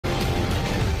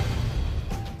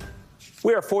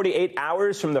We are 48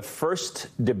 hours from the first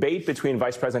debate between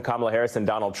Vice President Kamala Harris and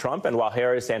Donald Trump. And while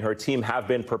Harris and her team have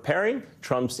been preparing,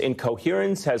 Trump's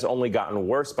incoherence has only gotten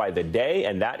worse by the day.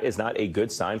 And that is not a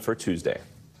good sign for Tuesday.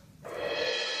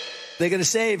 They're going to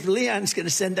say if Leon's going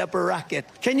to send up a rocket.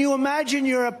 Can you imagine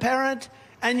you're a parent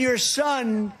and your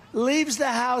son leaves the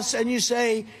house and you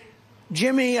say,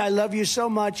 Jimmy, I love you so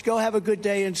much. Go have a good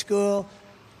day in school.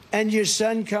 And your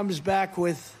son comes back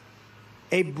with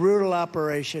a brutal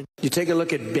operation. You take a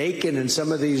look at bacon and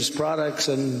some of these products,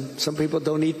 and some people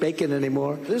don't eat bacon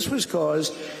anymore. This was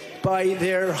caused by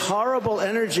their horrible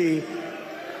energy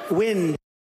wind.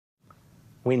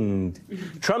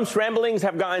 Trump's ramblings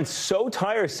have gotten so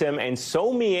tiresome and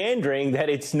so meandering that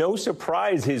it's no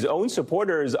surprise his own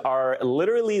supporters are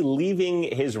literally leaving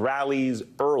his rallies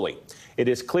early. It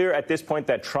is clear at this point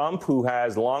that Trump, who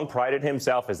has long prided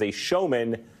himself as a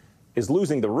showman, is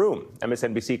losing the room.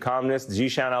 Msnbc columnist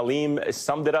Zishan Alim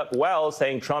summed it up well,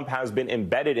 saying Trump has been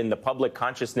embedded in the public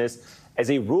consciousness as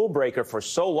a rule breaker for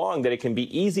so long that it can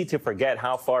be easy to forget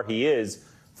how far he is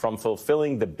from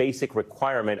fulfilling the basic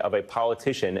requirement of a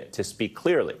politician to speak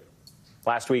clearly.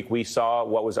 Last week, we saw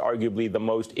what was arguably the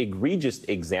most egregious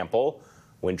example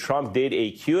when Trump did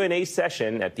a Q&A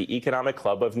session at the Economic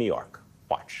Club of New York.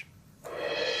 Watch.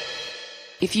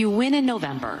 If you win in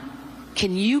November,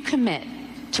 can you commit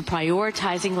to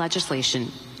prioritizing legislation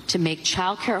to make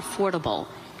childcare affordable?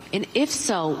 And if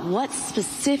so, what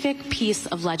specific piece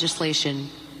of legislation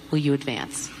will you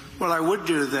advance? Well, I would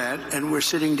do that, and we're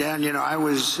sitting down. You know, I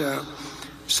was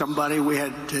we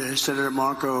had Senator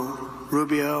Marco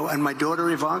Rubio, and my daughter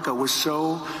Ivanka was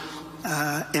so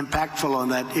impactful on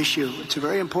that issue. It's a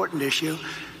very important issue.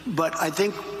 But I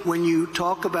think when you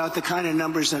talk about the kind of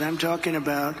numbers that I'm talking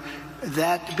about,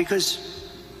 that because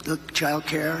look,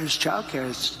 childcare is childcare.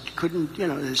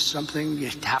 There's something, you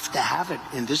have to have it.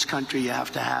 In this country, you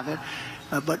have to have it.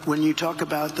 But when you talk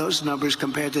about those numbers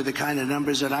compared to the kind of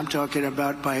numbers that I'm talking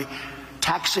about by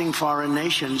taxing foreign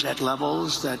nations at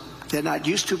levels that they're not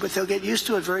used to, but they'll get used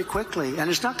to it very quickly. And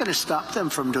it's not going to stop them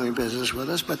from doing business with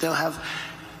us, but they'll have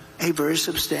a very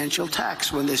substantial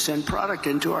tax when they send product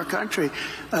into our country.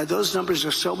 Those numbers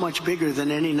are so much bigger than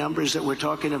any numbers that we're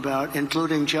talking about,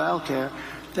 including childcare,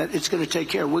 that it's going to take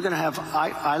care. We're going to have,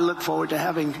 I look forward to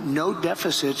having no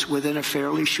deficits within a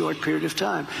fairly short period of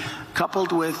time,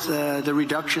 coupled with the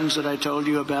reductions that I told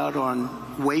you about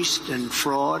on waste and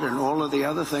fraud and all of the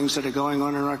other things that are going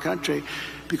on in our country,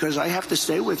 because I have to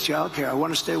stay with childcare. I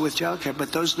want to stay with childcare,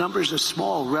 but those numbers are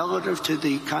small relative to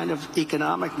the kind of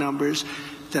economic numbers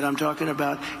that I'm talking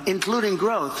about, including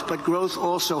growth, but growth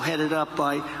also headed up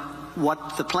by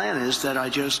what the plan is that I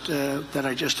just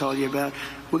told you about.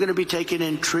 We're going to be taking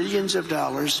in trillions of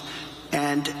dollars,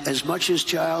 and as much as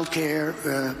child care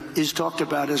is talked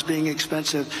about as being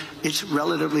expensive, it's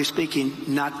relatively speaking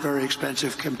not very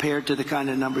expensive compared to the kind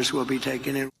of numbers we'll be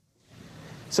taking in.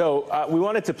 So we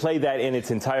wanted to play that in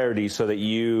its entirety so that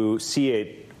you see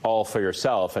it all for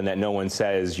yourself and that no one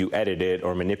says you edited it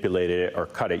or manipulated it or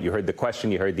cut it. You heard the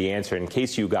question, you heard the answer. In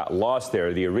case you got lost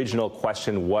there, the original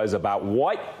question was about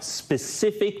what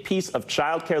specific piece of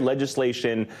child care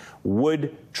legislation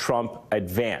would Trump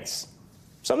advance?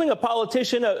 Something a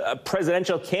politician, a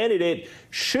presidential candidate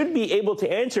should be able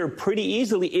to answer pretty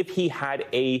easily if he had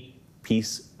a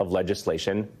piece of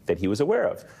legislation that he was aware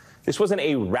of. This wasn't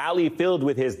a rally filled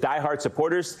with his diehard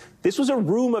supporters. This was a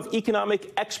room of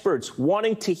economic experts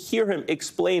wanting to hear him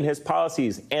explain his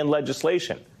policies and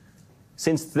legislation.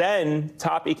 Since then,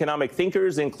 top economic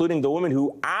thinkers, including the woman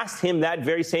who asked him that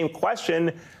very same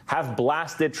question, have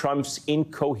blasted Trump's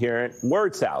incoherent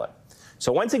word salad.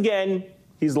 So once again,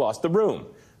 he's lost the room.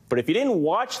 But if you didn't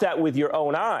watch that with your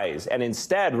own eyes and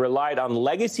instead relied on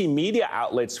legacy media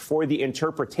outlets for the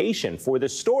interpretation, for the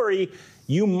story,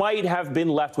 you might have been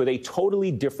left with a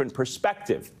totally different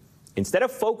perspective. Instead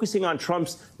of focusing on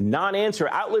Trump's non-answer,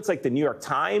 outlets like the New York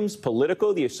Times,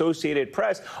 Politico, the Associated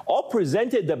Press all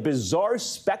presented the bizarre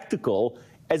spectacle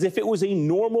as if it was a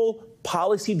normal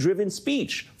policy-driven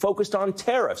speech focused on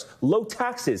tariffs, low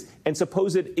taxes, and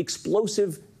supposed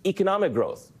explosive economic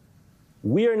growth.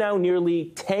 We are now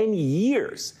nearly 10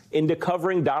 years into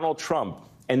covering Donald Trump,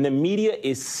 and the media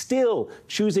is still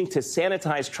choosing to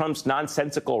sanitize Trump's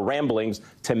nonsensical ramblings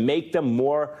to make them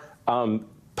more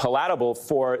palatable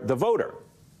for the voter.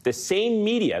 The same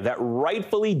media that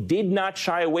rightfully did not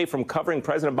shy away from covering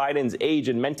President Biden's age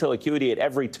and mental acuity at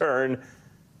every turn.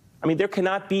 I mean, there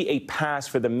cannot be a pass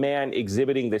for the man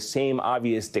exhibiting the same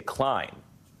obvious decline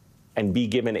and be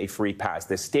given a free pass.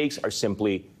 The stakes are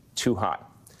simply too high.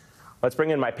 Let's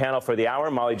bring in my panel for the hour.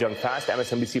 Molly Jung-Fast,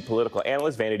 MSNBC political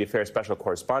analyst, Vanity Fair special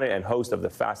correspondent, and host of the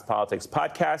Fast Politics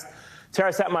podcast.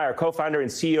 Tara Setmeyer, co-founder and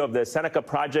CEO of the Seneca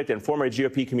Project and former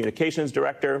GOP communications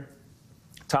director.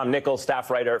 Tom Nichols, staff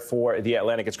writer for The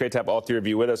Atlantic. It's great to have all three of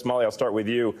you with us. Molly, I'll start with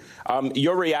you.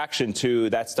 Your reaction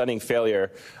to that stunning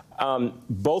failure,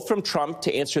 both from Trump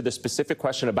to answer the specific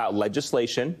question about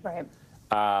legislation, right,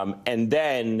 and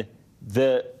then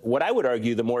what I would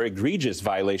argue the more egregious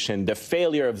violation, the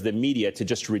failure of the media to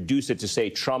just reduce it to say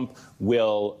Trump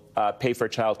will pay for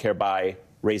childcare by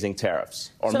raising tariffs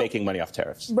or making money off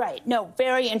tariffs. Right. No,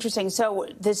 very interesting. So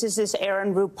this is this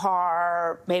Aaron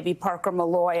Rupar, maybe Parker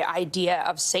Malloy idea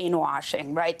of sane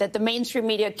washing, right? That the mainstream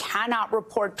media cannot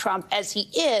report Trump as he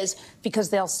is because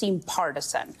they'll seem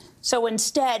partisan. So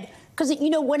instead, because,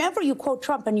 you know, whenever you quote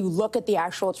Trump and you look at the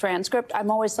actual transcript, I'm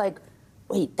always like,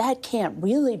 wait, that can't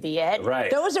really be it.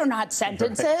 Right. Those are not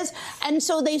sentences. Right. And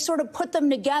so they sort of put them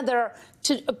together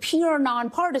to appear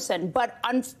nonpartisan. But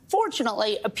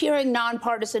unfortunately, appearing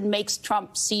nonpartisan makes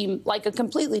Trump seem like a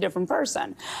completely different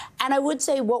person. And I would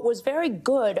say what was very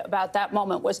good about that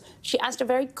moment was she asked a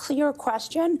very clear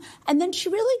question, and then she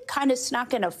really kind of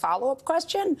snuck in a follow-up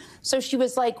question. So she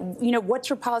was like, you know, what's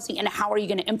your policy and how are you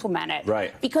going to implement it?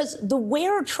 Right. Because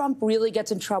where Trump really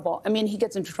gets in trouble, I mean, he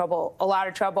gets into trouble, a lot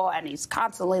of trouble, and he's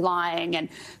constantly lying and,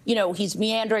 you know, he's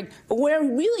meandering. But where he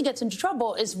really gets into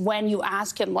trouble is when you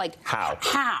ask him, like, how,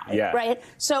 yeah, right?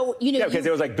 So, you know. Yeah, because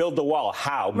it was like, build the wall.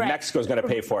 How? Right. Mexico's going to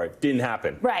pay for it. Didn't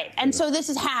happen. Right. And so this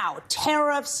is how.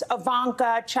 Tariffs,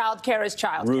 Ivanka, childcare is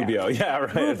childcare. Rubio, yeah,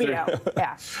 right. Rubio,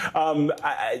 yeah.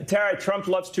 Tara, Trump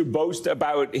loves to boast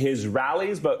about his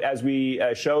rallies, but as we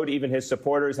showed, even his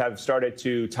supporters have started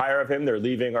to tire of him. They're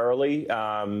leaving early.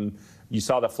 You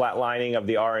saw the flatlining of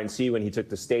the RNC when he took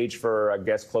the stage for, I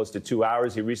guess, close to 2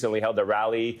 hours. He recently held a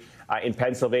rally in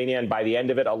Pennsylvania, and by the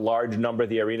end of it, a large number of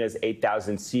the arena's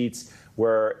 8,000 seats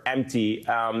were empty.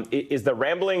 Is the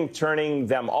rambling turning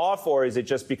them off, or is it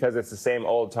just because it's the same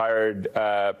old, tired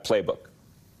playbook?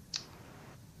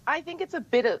 I think it's a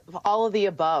bit of all of the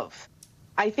above.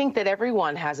 I think that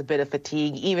everyone has a bit of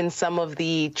fatigue, even some of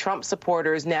the Trump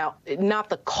supporters now, not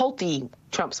the culty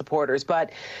Trump supporters,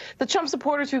 but the Trump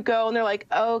supporters who go and they're like,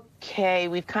 okay,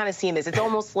 we've kind of seen this. It's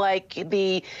almost like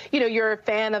you're a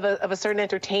fan of a certain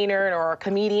entertainer or a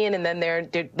comedian, and then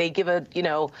they give a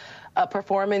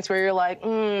performance where you're like,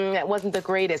 that wasn't the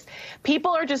greatest.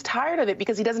 People are just tired of it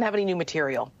because he doesn't have any new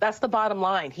material. That's the bottom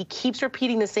line. He keeps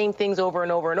repeating the same things over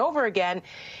and over and over again,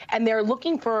 and they're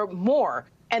looking for more.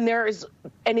 And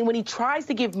when he tries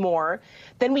to give more,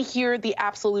 then we hear the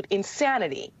absolute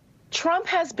insanity. Trump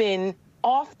has been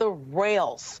off the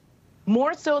rails,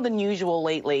 more so than usual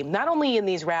lately, not only in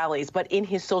these rallies, but in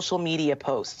his social media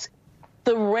posts.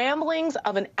 The ramblings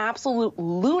of an absolute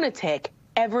lunatic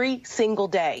every single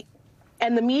day.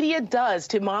 And the media does,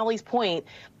 to Molly's point,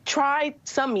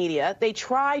 some media, they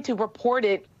try to report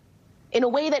it in a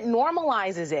way that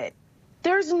normalizes it.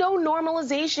 There's no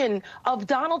normalization of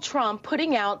Donald Trump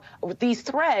putting out these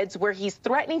threads where he's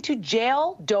threatening to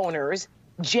jail donors,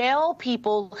 jail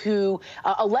people who,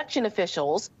 election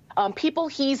officials, people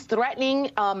he's threatening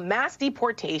mass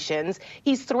deportations.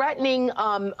 He's threatening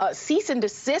cease and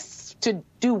desists to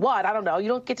do what? I don't know. You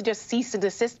don't get to just cease and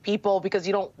desist people because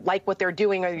you don't like what they're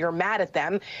doing or you're mad at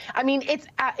them. I mean,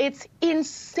 it's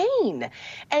insane.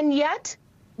 And yet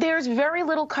there's very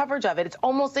little coverage of it.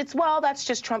 Well, that's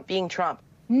just Trump being Trump.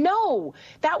 No,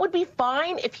 that would be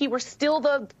fine if he were still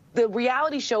the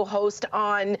reality show host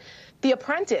on The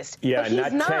Apprentice. Yeah, but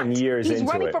he's not 10 years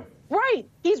into it. Right.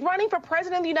 He's running for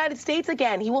president of the United States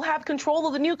again. He will have control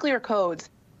of the nuclear codes.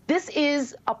 This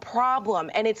is a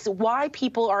problem, and it's why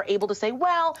people are able to say,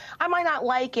 well, I might not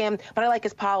like him, but I like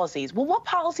his policies. Well, what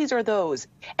policies are those?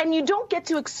 And you don't get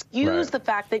to excuse the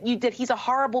fact that he's a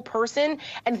horrible person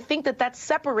and think that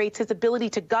separates his ability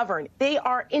to govern. They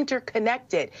are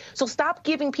interconnected. So stop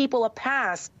giving people a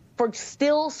pass for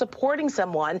still supporting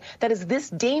someone that is this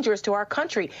dangerous to our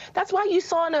country. That's why you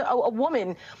saw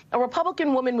a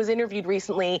Republican woman was interviewed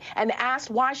recently and asked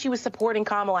why she was supporting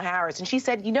Kamala Harris. And she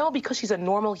said, because she's a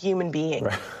normal human being.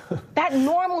 Right. That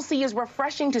normalcy is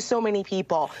refreshing to so many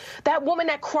people. That woman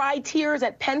that cried tears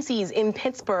at Pensie's in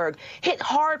Pittsburgh hit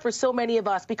hard for so many of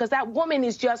us because that woman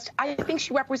is I think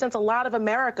she represents a lot of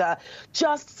America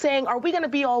just saying, are we going to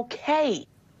be okay?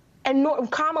 And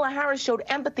Kamala Harris showed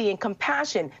empathy and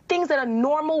compassion, things that a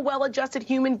normal, well-adjusted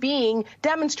human being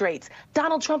demonstrates.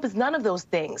 Donald Trump is none of those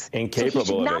things. Incapable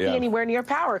so he should not be anywhere near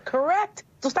power. Correct.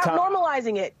 So stop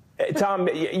normalizing it. Tom,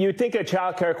 you'd think a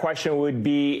child care question would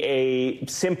be a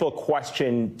simple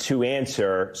question to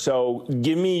answer. So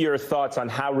give me your thoughts on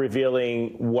how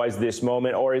revealing was this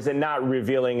moment, or is it not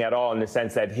revealing at all in the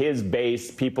sense that his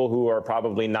base, people who are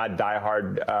probably not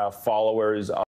diehard followers